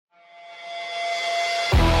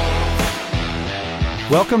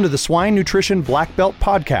Welcome to the Swine Nutrition Black Belt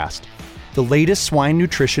Podcast, the latest swine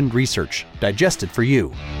nutrition research digested for you.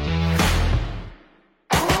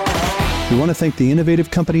 We want to thank the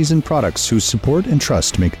innovative companies and products whose support and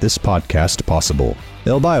trust make this podcast possible.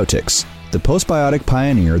 L-Biotics, the postbiotic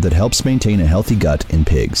pioneer that helps maintain a healthy gut in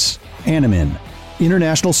pigs. Animin,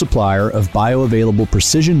 international supplier of bioavailable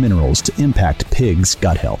precision minerals to impact pigs'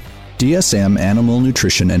 gut health. DSM Animal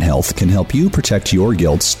Nutrition and Health can help you protect your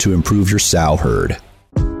gilts to improve your sow herd.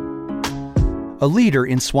 A leader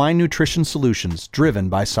in swine nutrition solutions driven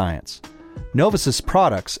by science. Novus's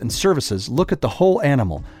products and services look at the whole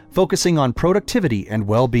animal, focusing on productivity and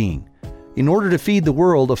well-being, in order to feed the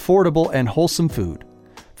world affordable and wholesome food.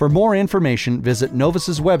 For more information, visit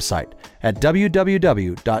Novus's website at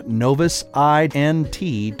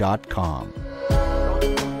www.novusint.com.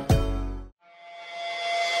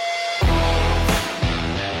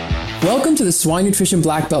 Welcome to the Swine Nutrition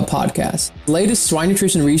Black Belt Podcast, the latest swine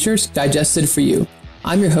nutrition research digested for you.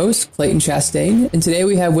 I'm your host, Clayton Chastain, and today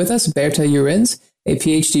we have with us Berta Llorens, a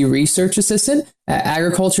PhD research assistant at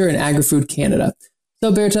Agriculture and Agri-Food Canada.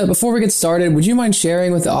 So Berta, before we get started, would you mind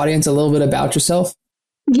sharing with the audience a little bit about yourself?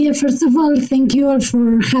 Yeah, first of all, thank you all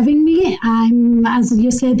for having me. As you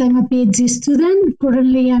said, I'm a PhD student.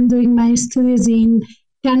 Currently, I'm doing my studies in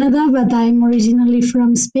Canada, but I'm originally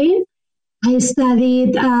from Spain. I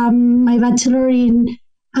studied my bachelor in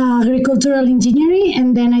agricultural engineering,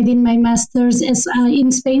 and then I did my master's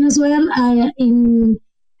in Spain as well in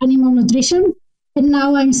animal nutrition. And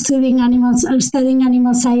now I'm studying animal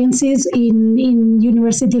sciences in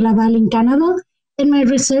University Laval in Canada. And my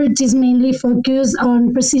research is mainly focused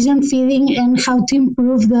on precision feeding and how to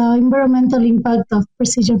improve the environmental impact of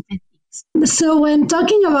precision feeding. So when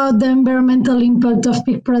talking about the environmental impact of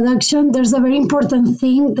pig production, there's a very important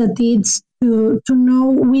thing that is to know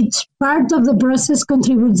which part of the process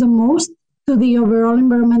contributes the most to the overall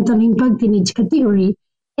environmental impact in each category.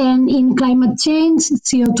 And in climate change,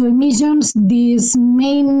 CO2 emissions, this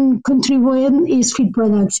main contribuent is feed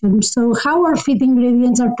production. So how our feed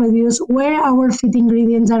ingredients are produced, where our feed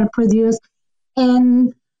ingredients are produced,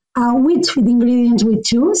 and which feed ingredients we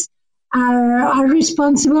choose are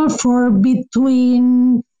responsible for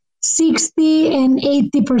between 60 and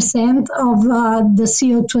 80% of the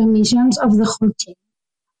CO2 emissions of the whole chain.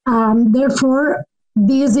 Therefore,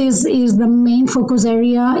 this is the main focus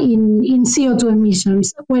area in CO2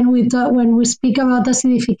 emissions. When we speak about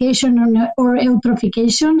acidification or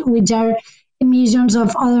eutrophication, which are emissions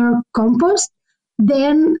of other compost,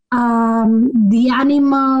 then the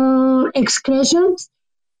animal excretions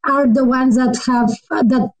are the ones that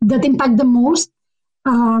impact the most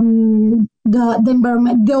the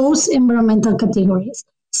environment, those environmental categories.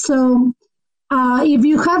 So if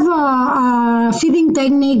you have a feeding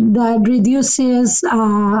technique that reduces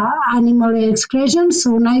animal excretion,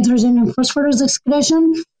 so nitrogen and phosphorus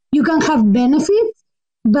excretion, you can have benefits.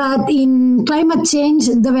 But in climate change,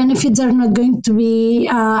 the benefits are not going to be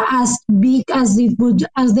as big as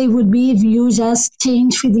they would be if you just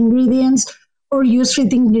change feed ingredients or use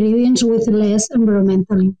feed ingredients with less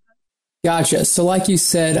environmental impact. Gotcha. So like you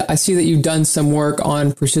said, I see that you've done some work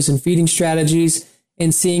on precision feeding strategies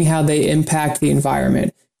and seeing how they impact the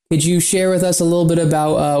environment. Could you share with us a little bit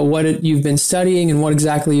about what you've been studying and what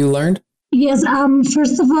exactly you learned? Yes.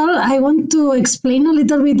 First of all, I want to explain a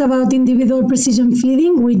little bit about individual precision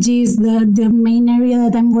feeding, which is the main area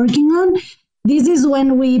that I'm working on. This is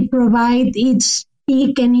when we provide each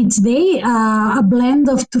pig and each day a blend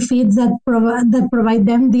of two feeds that provide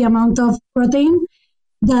them the amount of protein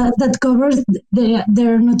that covers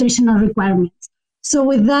their nutritional requirements. So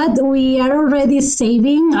with that, we are already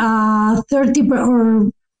saving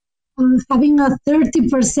having a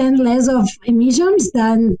 30% less of emissions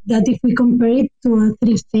than that if we compare it to a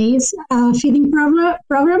three-phase feeding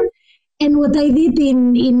program. And what I did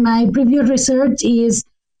in my previous research is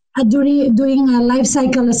doing a life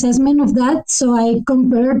cycle assessment of that. So I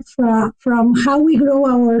compared from how we grow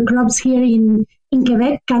our crops here in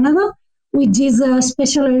Quebec, Canada, which is a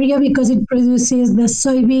special area because it produces the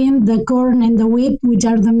soybean, the corn, and the wheat, which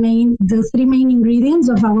are the three main ingredients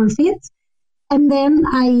of our feeds. And then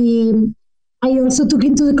I also took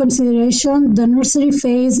into the consideration the nursery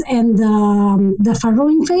phase and the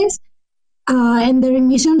farrowing phase and their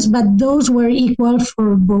emissions, but those were equal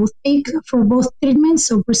for both treatments,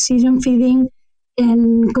 so precision feeding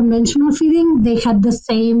and conventional feeding. They had the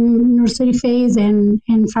same nursery phase and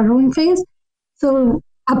farrowing phase. So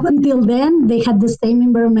up until then, they had the same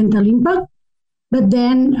environmental impact. But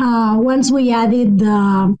then once we added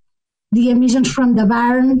the emissions from the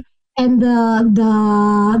barn and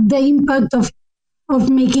the impact of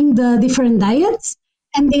making the different diets,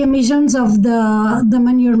 and the emissions of the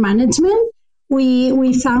manure management,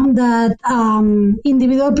 we found that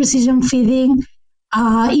individual precision feeding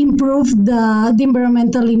improved the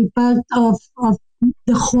environmental impact of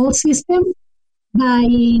the whole system by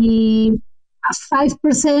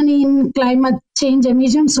 5% in climate change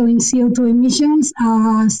emissions, so in CO2 emissions,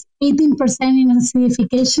 18% in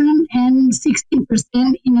acidification, and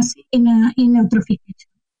 16% in eutrophication.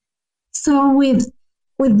 So with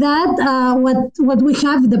that, what we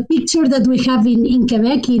have, the picture that we have in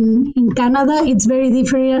Quebec, in Canada, it's very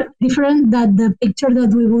different than the picture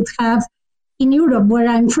that we would have in Europe, where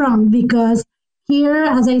I'm from, because here,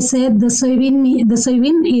 as I said, the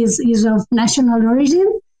soybean is of national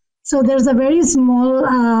origin. So there's a very small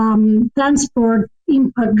transport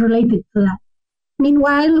impact related to that.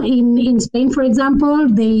 Meanwhile, in Spain, for example,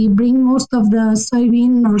 they bring most of the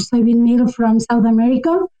soybean meal from South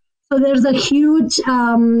America. So there's a huge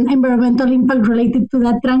environmental impact related to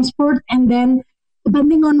that transport. And then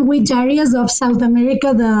depending on which areas of South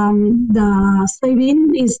America the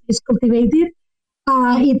soybean is cultivated,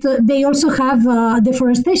 they also have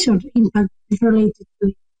deforestation impact related to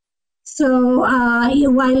it. So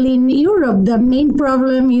while in Europe, the main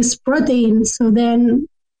problem is protein. So then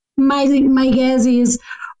my guess is,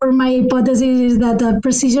 or my hypothesis is that a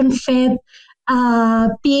precision-fed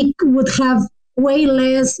pig would have way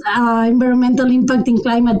less environmental impact in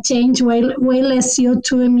climate change, way less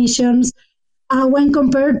CO2 emissions when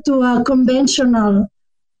compared to a conventional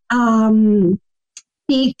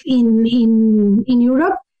pig in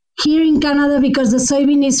Europe. Here in Canada, because the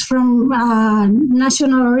soybean is from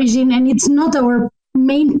national origin and it's not our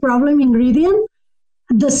main problem ingredient,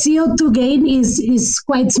 the CO2 gain is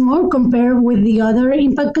quite small compared with the other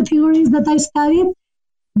impact categories that I studied.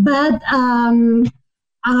 But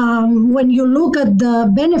when you look at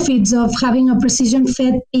the benefits of having a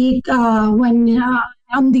precision-fed pig, when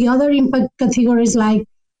on the other impact categories like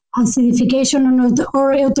acidification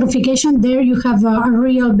or eutrophication, there you have a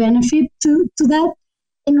real benefit to that.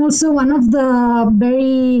 And also one of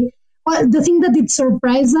the the thing that it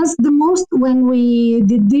surprised us the most when we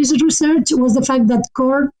did this research was the fact that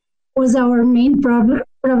corn was our main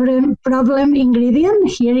problem ingredient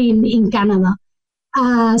here in Canada.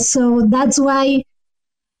 So that's why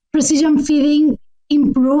precision feeding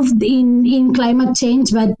improved in climate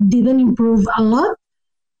change, but didn't improve a lot,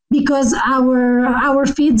 because our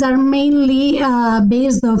feeds are mainly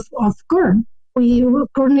based of corn.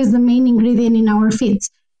 Corn is the main ingredient in our feeds.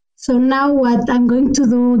 So now what I'm going to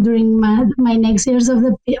do during my next years of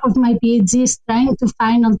my PhD is trying to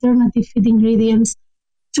find alternative feed ingredients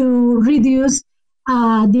to reduce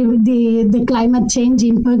the climate change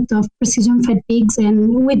impact of precision-fed pigs,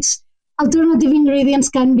 and which alternative ingredients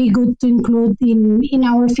can be good to include in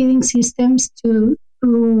our feeding systems to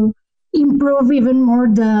improve even more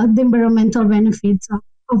the environmental benefits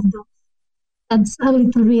of those. That's a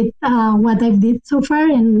little bit what I've did so far,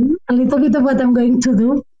 and a little bit of what I'm going to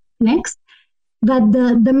do next. But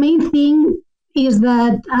the main thing is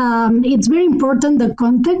that it's very important, the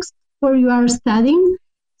context where you are studying.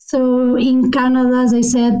 So in Canada, as I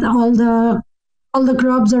said, all the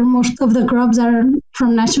crops, or most of the crops, are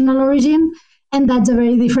from national origin, and that's a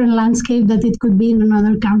very different landscape that it could be in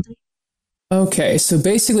another country. Okay, so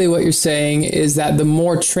basically what you're saying is that the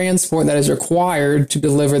more transport that is required to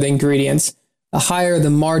deliver the ingredients, the higher the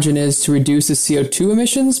margin is to reduce the CO2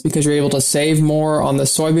 emissions, because you're able to save more on the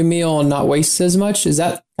soybean meal and not waste as much. Is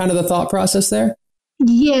that kind of the thought process there?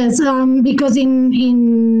 Yes, because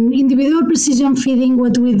in individual precision feeding,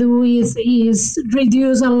 what we do is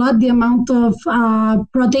reduce a lot the amount of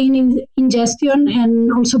protein ingestion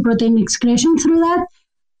and also protein excretion through that.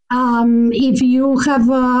 If you have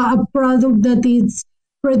a product that is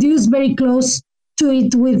produced very close to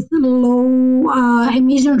it with low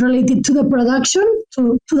emission related to the production,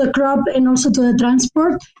 to the crop, and also to the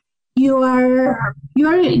transport, you are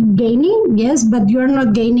gaining, yes, but you are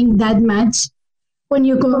not gaining that much when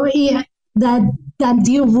you go that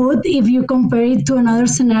you would if you compare it to another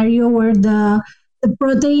scenario where the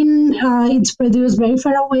protein it's produced very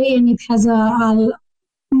far away and it has a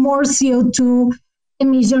more CO2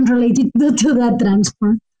 emission related to that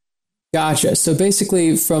transport. Gotcha. So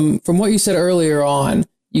basically, from what you said earlier on,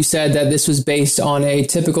 you said that this was based on a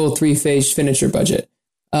typical 3-phase finisher budget.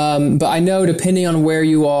 But I know depending on where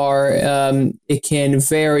you are, it can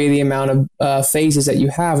vary the amount of phases that you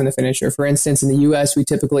have in the finisher. For instance, in the US, we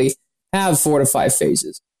typically have 4 to 5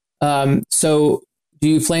 phases. So do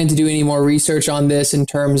you plan to do any more research on this in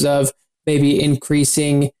terms of maybe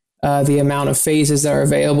increasing the amount of phases that are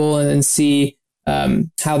available, and then see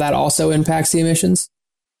how that also impacts the emissions?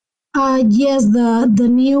 Yes, the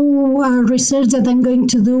new research that I'm going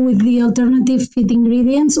to do with the alternative feed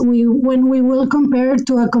ingredients, when we will compare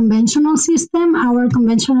to a conventional system, our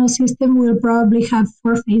conventional system will probably have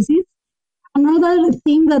 4 phases. Another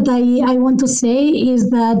thing that I want to say is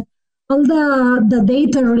that all the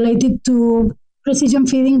data related to precision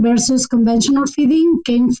feeding versus conventional feeding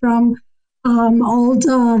came from all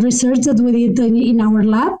the research that we did in our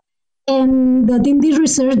lab. And that in this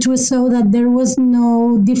research, we saw that there was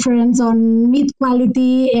no difference on meat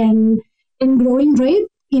quality and growing rate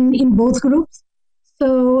in both groups.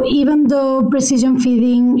 So even though precision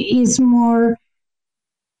feeding is more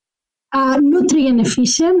nutrient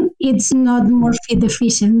efficient, it's not more feed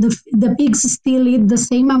efficient. The pigs still eat the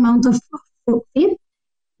same amount of feed,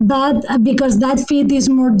 but because that feed is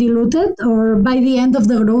more diluted, or by the end of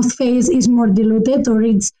the growth phase is more diluted, or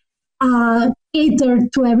it's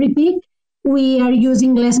catered to every pig, we are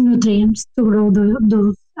using less nutrients to grow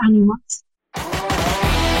those animals.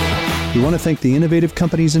 We want to thank the innovative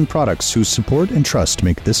companies and products whose support and trust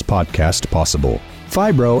make this podcast possible.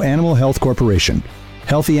 Phibro Animal Health Corporation.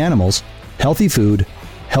 Healthy animals, healthy food,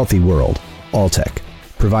 healthy world. Alltech,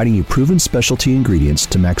 providing you proven specialty ingredients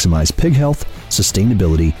to maximize pig health,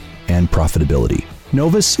 sustainability, and profitability.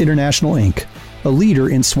 Novus International Inc., a leader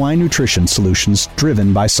in swine nutrition solutions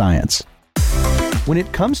driven by science. When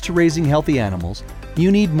it comes to raising healthy animals,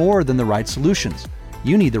 you need more than the right solutions.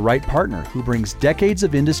 You need the right partner who brings decades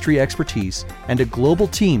of industry expertise and a global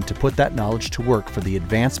team to put that knowledge to work for the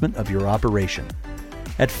advancement of your operation.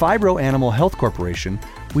 At Phibro Animal Health Corporation,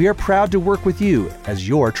 we are proud to work with you as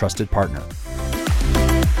your trusted partner.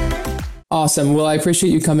 Awesome. Well, I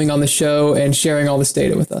appreciate you coming on the show and sharing all this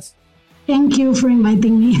data with us. Thank you for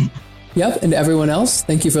inviting me. Yep, and to everyone else,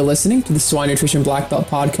 thank you for listening to the Swine Nutrition Black Belt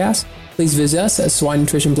podcast. Please visit us at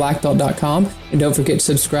swinenutritionblackbelt.com, and don't forget to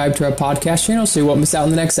subscribe to our podcast channel so you won't miss out on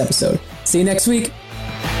the next episode. See you next week.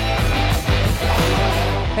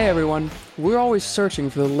 Hey everyone, we're always searching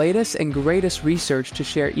for the latest and greatest research to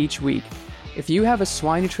share each week. If you have a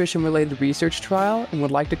swine nutrition related research trial and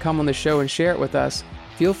would like to come on the show and share it with us,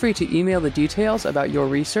 feel free to email the details about your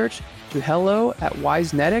research to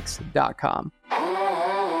hello@wisenetics.com.